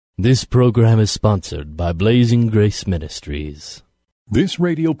This program is sponsored by Blazing Grace Ministries. This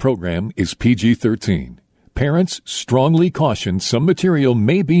radio program is PG-13. Parents strongly caution some material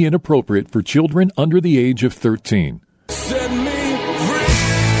may be inappropriate for children under the age of 13. Set me free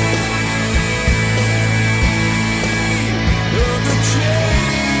of the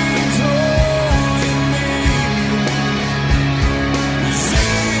chains holding me. Is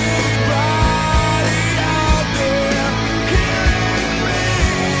anybody out there hearing me?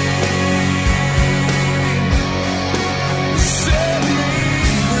 Set me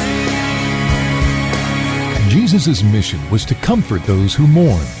free. Jesus' mission was to comfort those who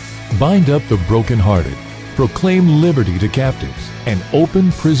mourn, bind up the brokenhearted, proclaim liberty to captives, and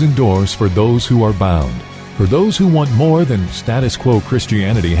open prison doors for those who are bound. For those who want more than status quo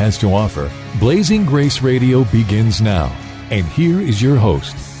Christianity has to offer, Blazing Grace Radio begins now. And here is your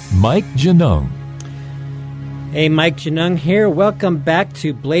host, Mike Janung. Hey, Mike Janung here. Welcome back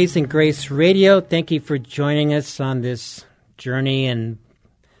to Blazing Grace Radio. Thank you for joining us on this journey and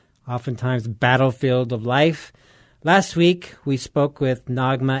oftentimes battlefield of life. Last week, we spoke with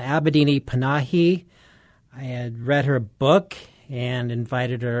Naghmeh Abedini Panahi. I had read her book and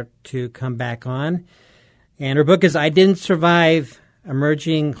invited her to come back on. And her book is I Didn't Survive,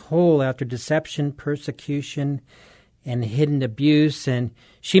 Emerging Whole After Deception, Persecution, and Hidden Abuse. And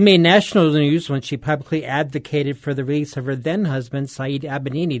she made national news when she publicly advocated for the release of her then-husband, Saeed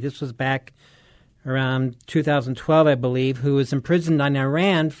Abedini. This was back around 2012, I believe, who was imprisoned in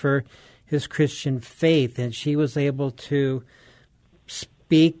Iran for his Christian faith. And she was able to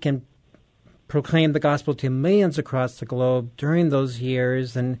speak and proclaimed the gospel to millions across the globe during those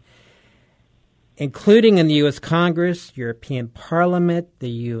years, and including in the U.S. Congress, European Parliament, the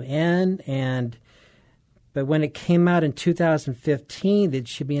UN, but when it came out in 2015 that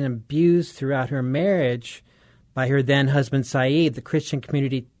she'd been abused throughout her marriage by her then husband Saeed, the Christian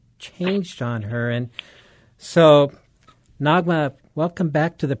community changed on her. And so, Naghmeh, welcome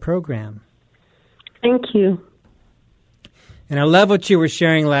back to the program. Thank you. And I love what you were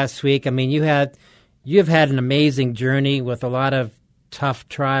sharing last week. I mean, you've had an amazing journey with a lot of tough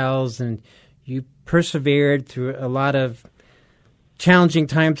trials, and you persevered through a lot of challenging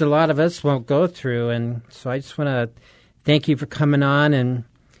times that a lot of us won't go through. And so I just want to thank you for coming on. And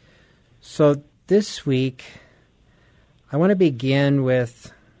so this week, I want to begin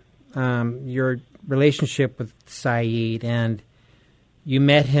with your relationship with Saeed. And you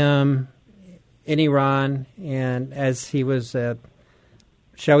met him in Iran, and as he was a,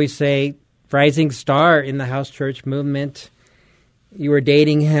 shall we say, rising star in the house church movement, you were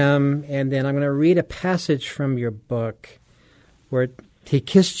dating him, and then I'm going to read a passage from your book where he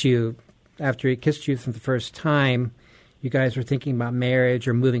kissed you. After he kissed you for the first time, you guys were thinking about marriage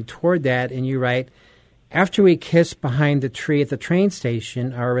or moving toward that, and you write, after we kissed behind the tree at the train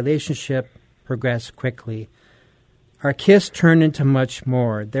station, our relationship progressed quickly. Our kiss turned into much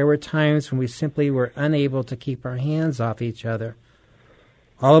more. There were times when we simply were unable to keep our hands off each other.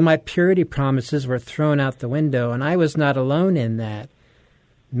 All of my purity promises were thrown out the window, and I was not alone in that.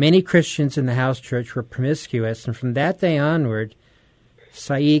 Many Christians in the house church were promiscuous, and from that day onward,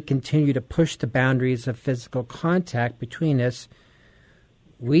 Saeed continued to push the boundaries of physical contact between us.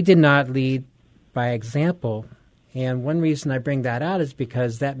 We did not lead by example, and one reason I bring that out is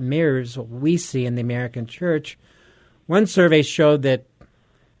because that mirrors what we see in the American church. One survey showed that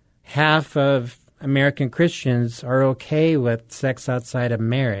half of American Christians are okay with sex outside of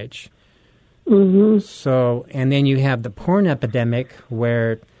marriage. Mm-hmm. So, and then you have the porn epidemic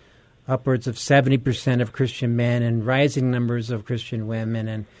where upwards of 70% of Christian men and rising numbers of Christian women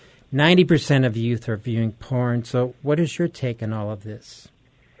and 90% of youth are viewing porn. So what is your take on all of this?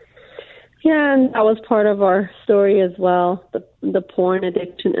 Yeah, and that was part of our story as well, the porn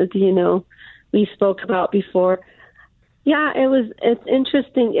addiction, as you know, we spoke about before. Yeah, it's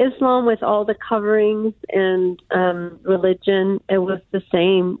interesting. Islam, with all the coverings and religion, it was the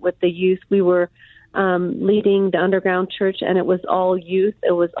same with the youth. We were leading the underground church, and it was all youth.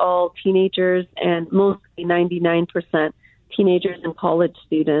 It was all teenagers, and mostly 99% teenagers and college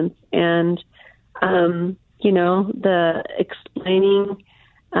students. And, the explaining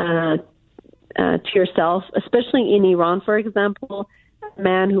to yourself, especially in Iran, for example, a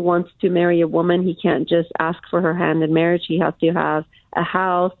man who wants to marry a woman, he can't just ask for her hand in marriage. He has to have a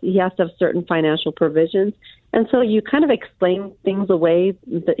house. He has to have certain financial provisions. And so you kind of explain things away,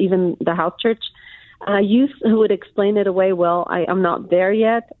 even the house church youth who would explain it away. Well, I'm not there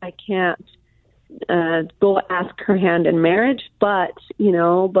yet. I can't go ask her hand in marriage, but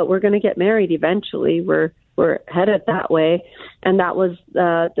we're going to get married eventually. We're headed that way. And that was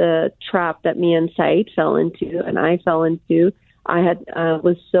the trap that me and Saeed fell into, and I fell into. I had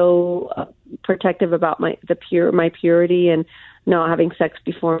was so protective about my purity and not having sex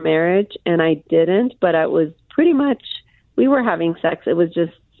before marriage, and I didn't. But I was pretty much, we were having sex. It was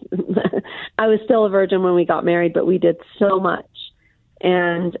just I was still a virgin when we got married, but we did so much.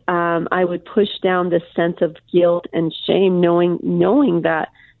 And I would push down this sense of guilt and shame, knowing that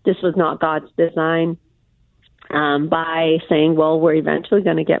this was not God's design, by saying, well, we're eventually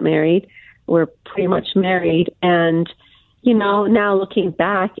going to get married. We're pretty much married. And, now looking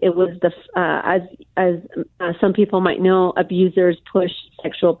back, it was as some people might know, abusers push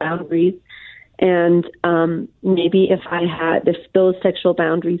sexual boundaries. And maybe if those sexual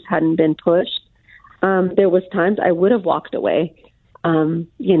boundaries hadn't been pushed, there was times I would have walked away.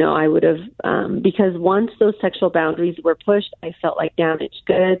 I would have, because once those sexual boundaries were pushed, I felt like damaged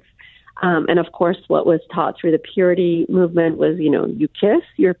goods. And of course, what was taught through the purity movement was, you kiss,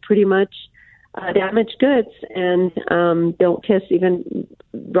 you're pretty much damaged goods, and don't kiss even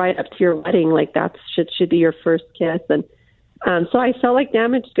right up to your wedding. Like that should be your first kiss. And so I felt like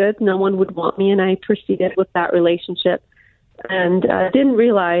damaged goods. No one would want me, and I proceeded with that relationship. And didn't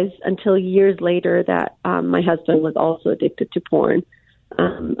realize until years later that my husband was also addicted to porn.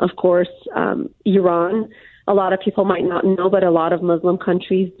 Of course, Iran, a lot of people might not know, but a lot of Muslim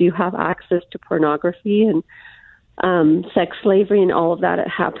countries do have access to pornography, and sex slavery and all of that. It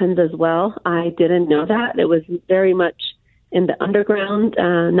happens as well. I didn't know that. It was very much in the underground,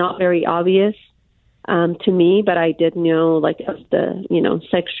 not very obvious to me, but I did know of the,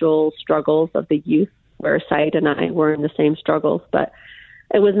 sexual struggles of the youth, where Saeed and I were in the same struggles. But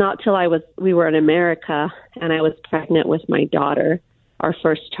it was not till we were in America and I was pregnant with my daughter, our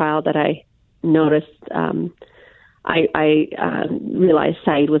first child, that I noticed, I realized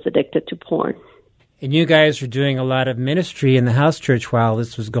Saeed was addicted to porn. And you guys were doing a lot of ministry in the house church while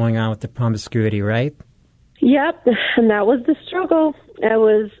this was going on with the promiscuity, right? Yep, and that was the struggle. It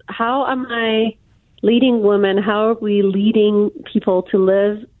was, how am I leading women? How are we leading people to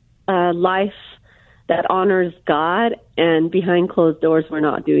live a life that honors God? And behind closed doors, we're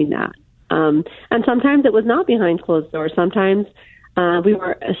not doing that. And sometimes it was not behind closed doors. Sometimes we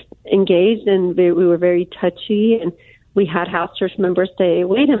were engaged and we were very touchy, and we had house church members say,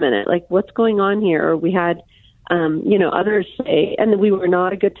 wait a minute, like what's going on here? Or we had, others say, and we were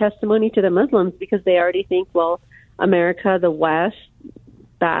not a good testimony to the Muslims because they already think, well, America, the West,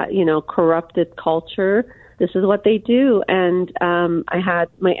 that, corrupted culture, this is what they do. And I had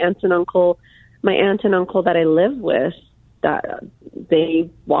my aunt and uncle that I live with, that they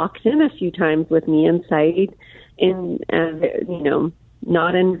walked in a few times with me and Saeed in,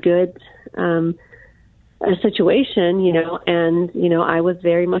 not in good situation, and, I was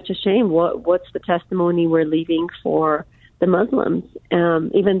very much ashamed. What's the testimony we're leaving for the Muslims?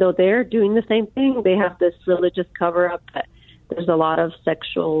 Even though they're doing the same thing, they have this religious cover-up, but there's a lot of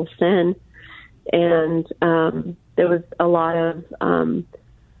sexual sin. And there was a lot of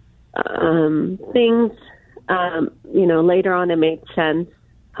things, later on it made sense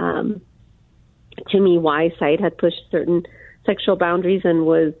to me why Saeed had pushed certain sexual boundaries and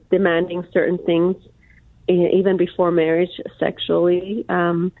was demanding certain things even before marriage sexually.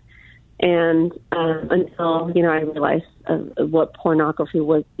 And until, I realized what pornography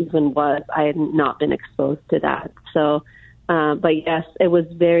was, I had not been exposed to that. So, but yes, it was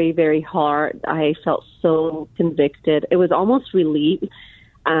very, very hard. I felt so convicted. It was almost relieved.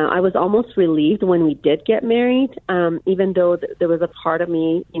 I was almost relieved when we did get married, even though there was a part of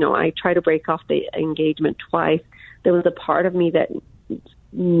me, I tried to break off the engagement twice. There was a part of me that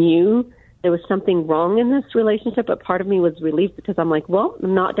knew there was something wrong in this relationship, but part of me was relieved because I'm like, well,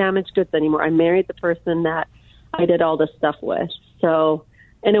 I'm not damaged goods anymore. I married the person that I did all this stuff with. So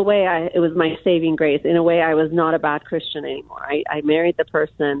in a way, it was my saving grace. In a way, I was not a bad Christian anymore. I married the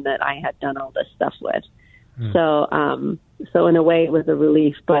person that I had done all this stuff with. So in a way, it was a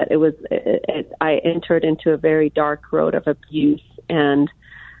relief, but I entered into a very dark road of abuse. And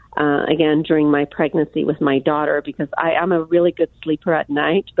again, during my pregnancy with my daughter, because I am a really good sleeper at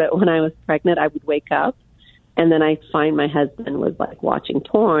night, but when I was pregnant, I would wake up and then I'd find my husband was like watching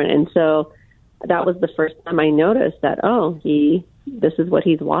porn. And so that was the first time I noticed that, this is what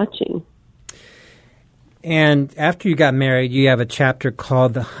he's watching. And after you got married, you have a chapter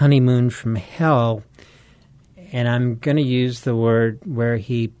called The Honeymoon from Hell. And I'm going to use the word where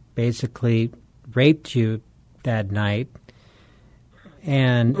he basically raped you that night.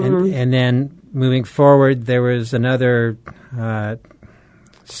 And then moving forward, there was another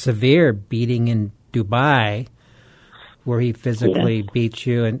severe beating in Dubai where he physically beat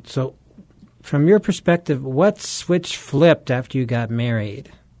you. And so from your perspective, what switch flipped after you got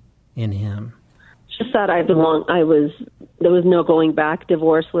married in him? just that there was no going back.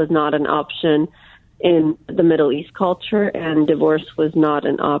 Divorce was not an option in the Middle East culture, and divorce was not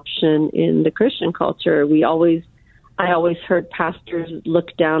an option in the Christian culture. I always heard pastors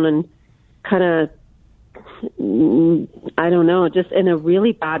look down and kind of, I don't know, just in a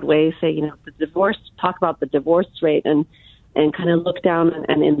really bad way say, talk about the divorce rate and kind of look down,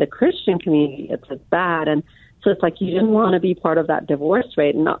 and in the Christian community, it's as bad. And so it's like you didn't want to be part of that divorce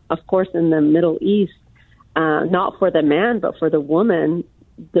rate. And of course, in the Middle East, not for the man, but for the woman,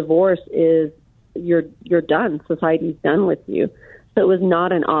 divorce is you're done. Society's done with you. So it was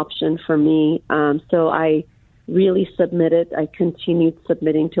not an option for me. So I really submitted. I continued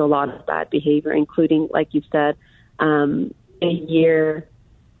submitting to a lot of bad behavior, including, like you said, about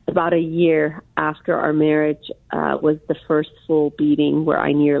a year after our marriage was the first full beating where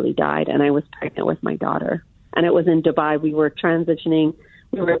I nearly died, and I was pregnant with my daughter. And it was in Dubai. We were transitioning.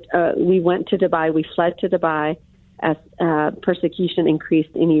 We went to Dubai. We fled to Dubai as persecution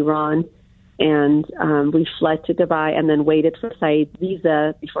increased in Iran. And we fled to Dubai and then waited for Saeed's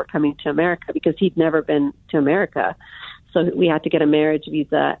visa before coming to America because he'd never been to America. So we had to get a marriage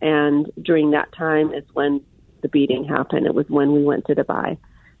visa. And during that time is when the beating happened. It was when we went to Dubai.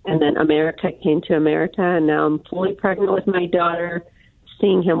 And then America came to America. And now I'm fully pregnant with my daughter,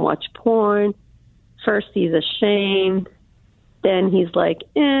 seeing him watch porn. First, he's ashamed. Then he's like,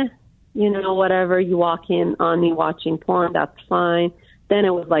 whatever. You walk in on me watching porn, that's fine. Then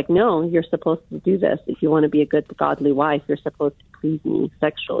it was like, no, you're supposed to do this. If you want to be a good, godly wife, you're supposed to please me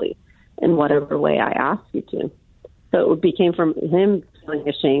sexually in whatever way I ask you to. So it became from him feeling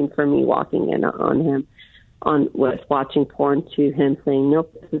ashamed for me walking in on him with watching porn to him saying,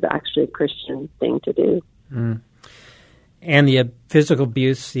 nope, this is actually a Christian thing to do. Mm. And the physical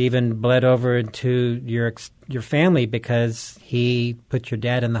abuse even bled over into your family because he put your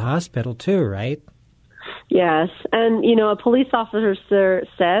dad in the hospital too, right? Yes. And, a police officer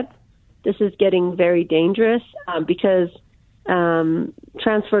said this is getting very dangerous because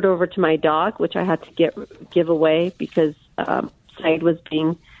transferred over to my dog, which I had to give away because Saeed was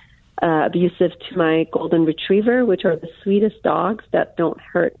being abusive to my golden retriever, which are the sweetest dogs that don't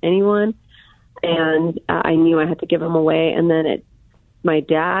hurt anyone. And I knew I had to give him away. And then my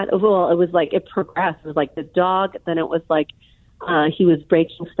dad, it was like it progressed. It was like the dog. Then it was like he was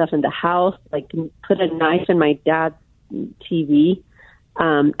breaking stuff in the house, like put a knife in my dad's TV.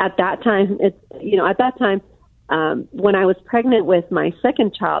 At that time, when I was pregnant with my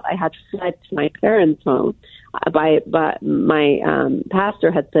second child, I had fled to my parents' home. But my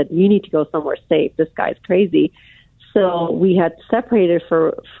pastor had said, you need to go somewhere safe. This guy's crazy. So we had separated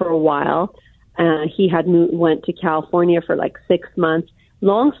for a while. He had went to California for like 6 months.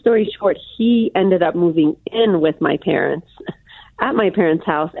 Long story short, he ended up moving in with my parents at my parents'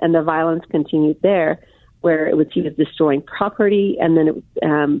 house, and the violence continued there, where he was destroying property, and then it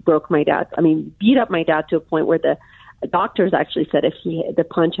beat up my dad to a point where the doctors actually said if the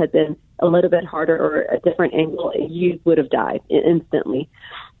punch had been a little bit harder or a different angle, you would have died instantly.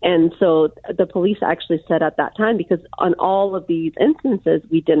 And so the police actually said at that time, because on all of these instances,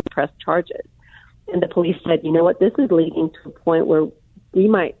 we didn't press charges. And the police said, you know what, this is leading to a point where we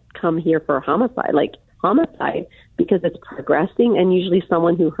might come here for homicide, because it's progressing, and usually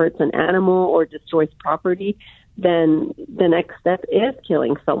someone who hurts an animal or destroys property, then the next step is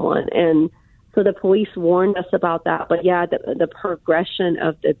killing someone. And so the police warned us about that. But yeah, the progression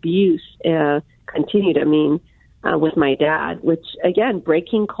of the abuse continued, with my dad, which again,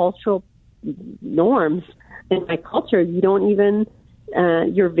 breaking cultural norms. In my culture, you don't even,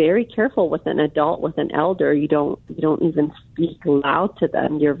 you're very careful with an adult, with an elder. You don't even speak loud to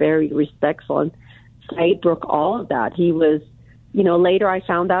them. You're very respectful. And Saeed broke all of that. He was, later I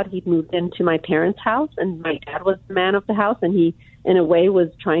found out he'd moved into my parents' house, and my dad was the man of the house, and he, in a way, was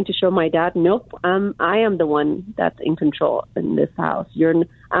trying to show my dad, nope, I am the one that's in control in this house.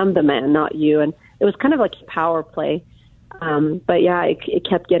 I'm the man, not you. And it was kind of like a power play. But yeah, it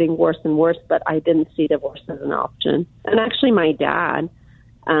kept getting worse and worse, but I didn't see divorce as an option. And actually my dad,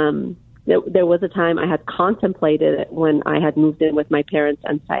 there was a time I had contemplated it when I had moved in with my parents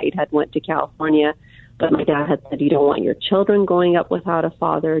and Saeed had went to California, but my dad had said, you don't want your children growing up without a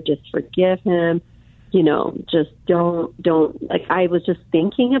father, just forgive him, just don't, I was just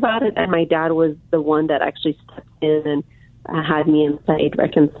thinking about it, and my dad was the one that actually stepped in and had me and Saeed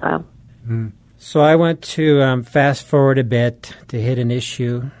reconcile. Mm. So I want to fast forward a bit to hit an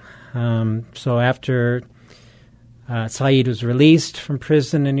issue. So after Saeed was released from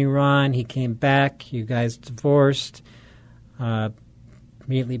prison in Iran, he came back. You guys divorced.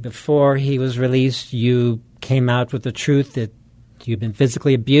 Immediately before he was released, you came out with the truth that you'd been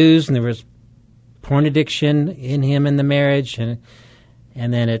physically abused and there was porn addiction in him in the marriage, and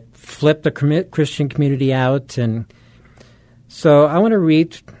then it flipped the Christian community out. And so I want to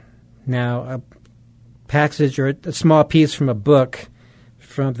read now a passage or a small piece from a book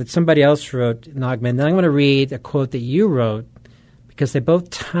that somebody else wrote, Naghmeh. And then I'm going to read a quote that you wrote, because they both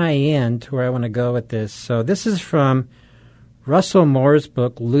tie in to where I want to go with this. So this is from Russell Moore's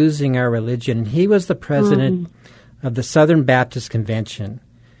book, Losing Our Religion. And he was the president of the Southern Baptist Convention.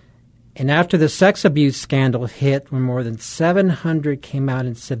 And after the sex abuse scandal hit, when more than 700 came out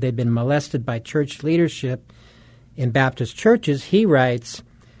and said they'd been molested by church leadership in Baptist churches, he writes,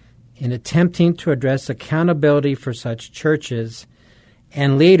 in attempting to address accountability for such churches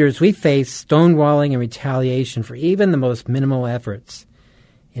and leaders, we face stonewalling and retaliation for even the most minimal efforts.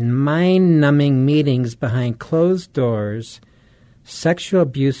 In mind-numbing meetings behind closed doors, sexual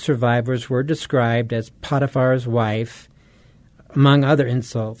abuse survivors were described as Potiphar's wife, among other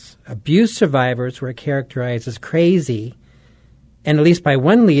insults. Abuse survivors were characterized as crazy, and at least by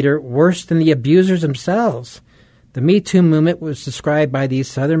one leader, worse than the abusers themselves. The Me Too movement was described by these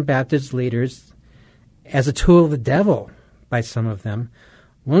Southern Baptist leaders as a tool of the devil by some of them.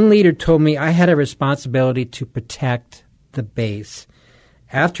 One leader told me I had a responsibility to protect the base.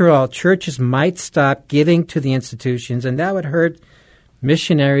 After all, churches might stop giving to the institutions, and that would hurt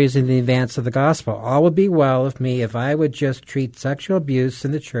missionaries in the advance of the gospel. All would be well with me if I would just treat sexual abuse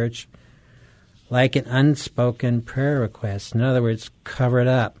in the church like an unspoken prayer request. In other words, cover it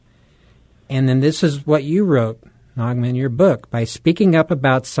up. And then this is what you wrote, Naghmeh, in your book. By speaking up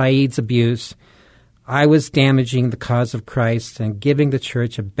about Saeed's abuse, I was damaging the cause of Christ and giving the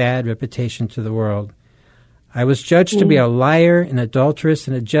church a bad reputation to the world. I was judged to be a liar, an adulteress,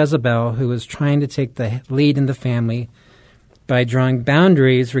 and a Jezebel who was trying to take the lead in the family by drawing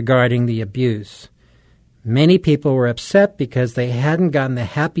boundaries regarding the abuse. Many people were upset because they hadn't gotten the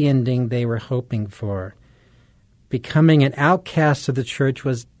happy ending they were hoping for. Becoming an outcast of the church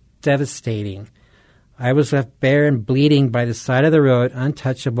was devastating. I was left bare and bleeding by the side of the road,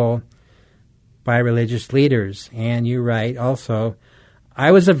 untouchable by religious leaders. And you write also,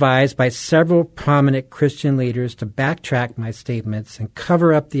 I was advised by several prominent Christian leaders to backtrack my statements and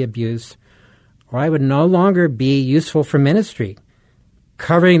cover up the abuse, or I would no longer be useful for ministry.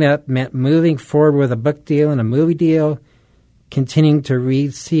 Covering up meant moving forward with a book deal and a movie deal, continuing to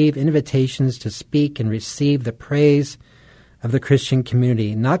receive invitations to speak and receive the praise of the Christian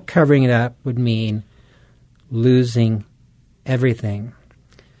community. Not covering it up would mean losing everything.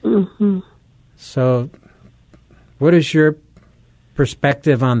 Mm-hmm. So what is your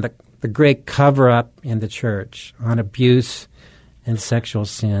perspective on the great cover-up in the church, on abuse and sexual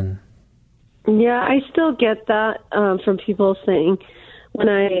sin? Yeah, I still get that from people saying, when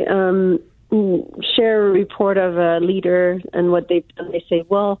I share a report of a leader and what they've done, they say,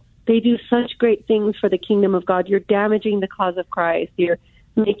 well, they do such great things for the kingdom of God. You're damaging the cause of Christ. You're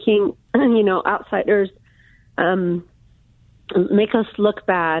making, outsiders make us look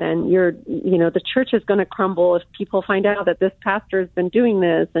bad, and the church is going to crumble if people find out that this pastor has been doing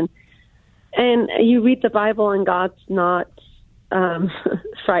this. And you read the Bible, and God's not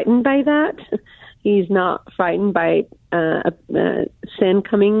frightened by that. He's not frightened by sin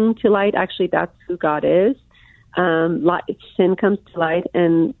coming to light. Actually, that's who God is. Sin comes to light,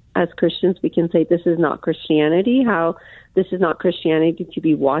 and as Christians, we can say this is not Christianity. This is not Christianity to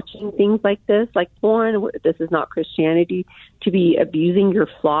be watching things like this, like porn. This is not Christianity to be abusing your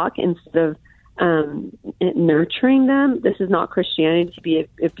flock instead of nurturing them. This is not Christianity to be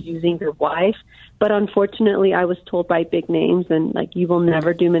abusing your wife. But unfortunately, I was told by big names, and you will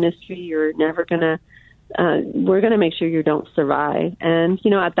never do ministry. You're never going to, we're going to make sure you don't survive. And,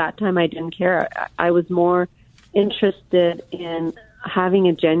 at that time, I didn't care. I was more interested in having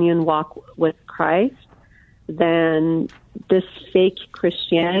a genuine walk with Christ than this fake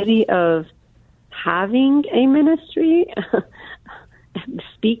Christianity of having a ministry,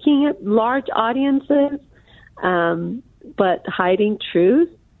 speaking at large audiences, but hiding truth.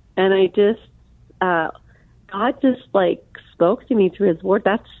 And I just, God just spoke to me through his word.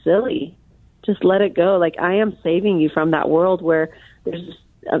 That's silly. Just let it go. I am saving you from that world where there's this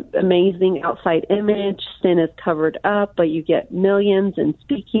amazing outside image. Sin is covered up, but you get millions in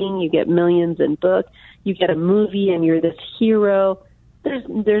speaking. You get millions in book. You get a movie and you're this hero.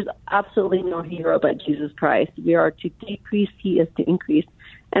 There's absolutely no hero but Jesus Christ. We are to decrease. He is to increase.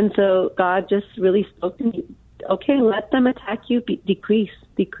 And so God just really spoke to me. Okay, let them attack you. Decrease.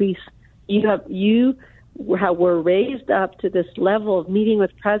 You were raised up to this level of meeting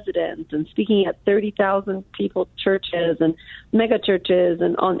with presidents and speaking at 30,000 people churches and mega churches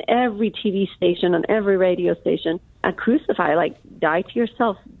and on every TV station, on every radio station. And crucify, die to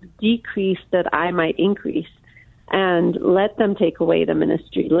yourself. decrease that I might increase, and let them take away the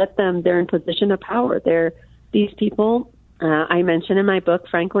ministry. They're in position of power. These people, I mentioned in my book,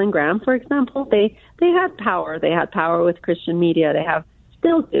 Franklin Graham, for example, they had power. They had power with Christian media. They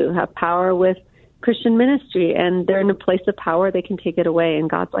still do have power with Christian ministry, and they're in a place of power. They can take it away, and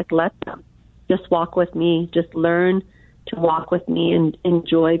God's like, let them. Just walk with me. Just learn to walk with me and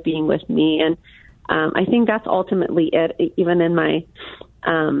enjoy being with me. And I think that's ultimately it. Even in my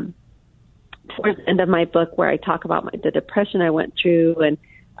towards the end of my book, where I talk about the depression I went through, and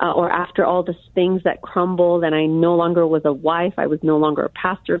or after all the things that crumbled, and I no longer was a wife. I was no longer a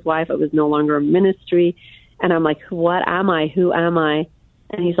pastor's wife. I was no longer a ministry. And I'm like, what am I? Who am I?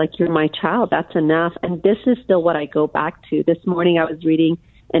 And he's like, you're my child. That's enough. And this is still what I go back to. This morning I was reading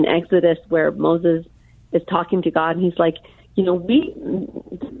in Exodus where Moses is talking to God, and he's like,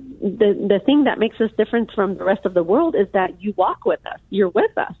 the thing that makes us different from the rest of the world is that you walk with us. You're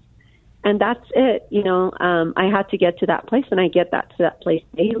with us. And that's it. I had to get to that place, and I get to that place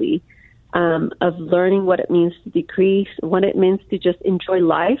daily, of learning what it means to decrease, what it means to just enjoy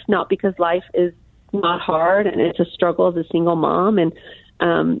life, not because life is not hard and it's a struggle as a single mom. And,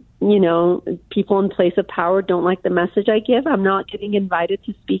 people in place of power don't like the message I give. I'm not getting invited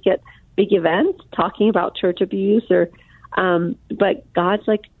to speak at big events talking about church abuse but God's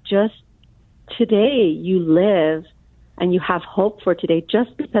like, just today you live and you have hope for today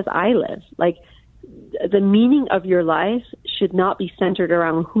just because I live. Like, the meaning of your life should not be centered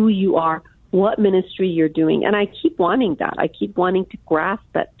around who you are, what ministry you're doing. And I keep wanting that. I keep wanting to grasp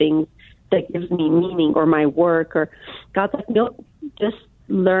that thing that gives me meaning, or my work, or God's like, no, just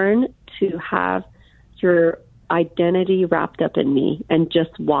learn to have your identity wrapped up in me and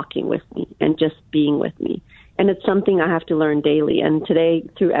just walking with me and just being with me. And it's something I have to learn daily. And today,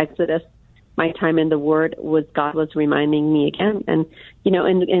 through Exodus, my time in the Word God was reminding me again. And,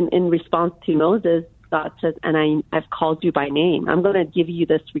 in response to Moses, God says, and I've called you by name. I'm going to give you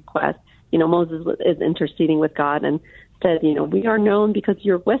this request. Moses is interceding with God and said, we are known because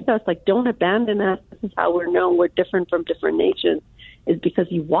you're with us. Like, don't abandon us. This is how we're known. We're different from different nations, is because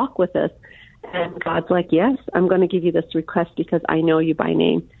you walk with us. And God's like, yes, I'm going to give you this request because I know you by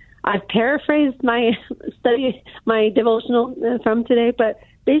name. I've paraphrased my devotional from today, but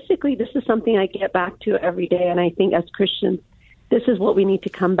basically this is something I get back to every day. And I think as Christians, this is what we need to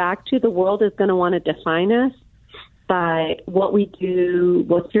come back to. The world is going to want to define us by what we do,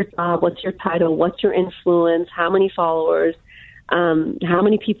 what's your job, what's your title, what's your influence, how many followers, how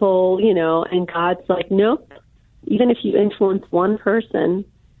many people, and God's like, nope, even if you influence one person,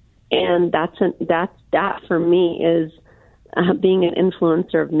 and that for me is being an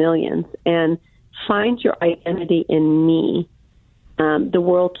influencer of millions. And find your identity in me. The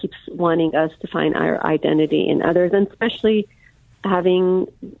world keeps wanting us to find our identity in others, and especially having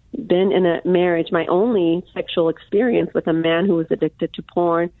been in a marriage, my only sexual experience with a man who was addicted to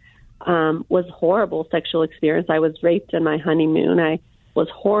porn was horrible sexual experience. I was raped in my honeymoon. I was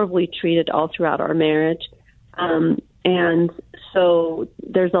horribly treated all throughout our marriage. And so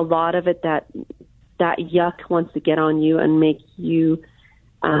there's a lot of it that yuck wants to get on you and make you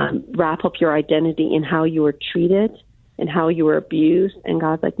wrap up your identity in how you were treated and how you were abused. And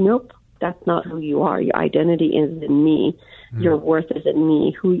God's like, nope, that's not who you are. Your identity is in me. Your worth is in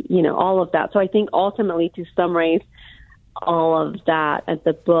me. All of that. So I think ultimately, to summarize all of that as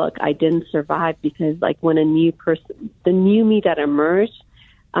the book, I didn't survive because, like, when the new me that emerged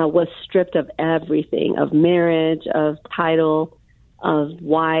was stripped of everything, of marriage, of title, of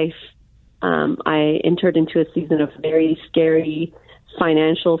wife. I entered into a season of very scary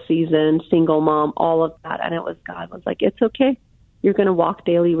financial season, single mom, all of that. And God was like, it's okay. You're going to walk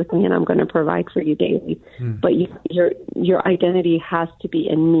daily with me, and I'm going to provide for you daily. But your identity has to be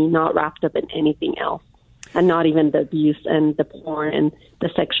in me, not wrapped up in anything else, and not even the abuse and the porn and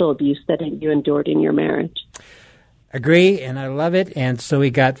the sexual abuse that you endured in your marriage. Agree, and I love it. And so we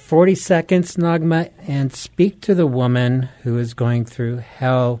got 40 seconds, Naghmeh, and speak to the woman who is going through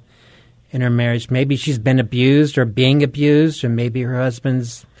hell in her marriage. Maybe she's been abused or being abused, or maybe her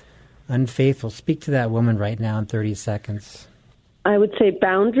husband's unfaithful. Speak to that woman right now in 30 seconds. I would say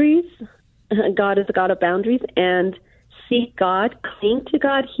boundaries. God is a God of boundaries, and seek God, cling to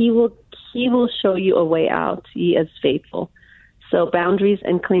God. He will show you a way out. He is faithful. So boundaries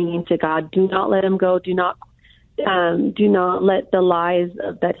and clinging to God. Do not let him go. Do not let the lies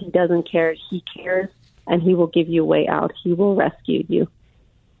that he doesn't care. He cares, and he will give you a way out. He will rescue you.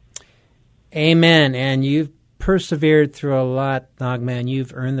 Amen. And you've persevered through a lot, Naghmeh, and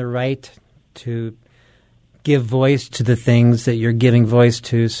you've earned the right to give voice to the things that you're giving voice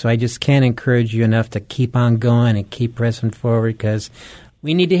to. So I just can't encourage you enough to keep on going and keep pressing forward, because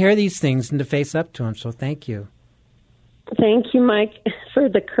we need to hear these things and to face up to them. So thank you. Thank you, Mike, for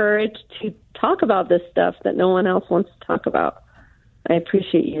the courage to talk about this stuff that no one else wants to talk about. I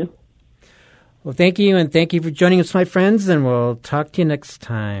appreciate you. Well, thank you, and thank you for joining us, my friends, and we'll talk to you next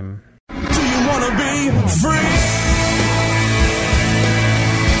time. Do you want to be free?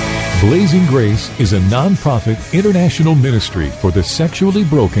 Blazing Grace is a non-profit international ministry for the sexually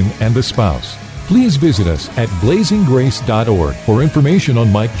broken and the spouse. Please visit us at blazinggrace.org for information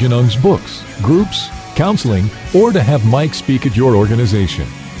on Mike Genung's books, groups, counseling, or to have Mike speak at your organization.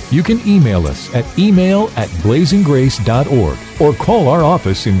 You can email us at email@blazinggrace.org or call our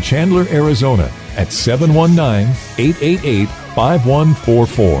office in Chandler, Arizona at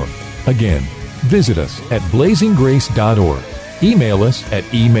 719-888-5144. Again, visit us at blazinggrace.org. Email us at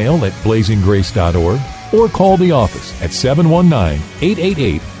email@blazinggrace.org or call the office at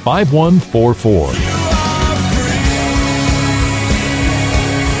 719-888-5144.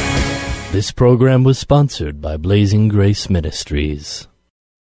 This program was sponsored by Blazing Grace Ministries.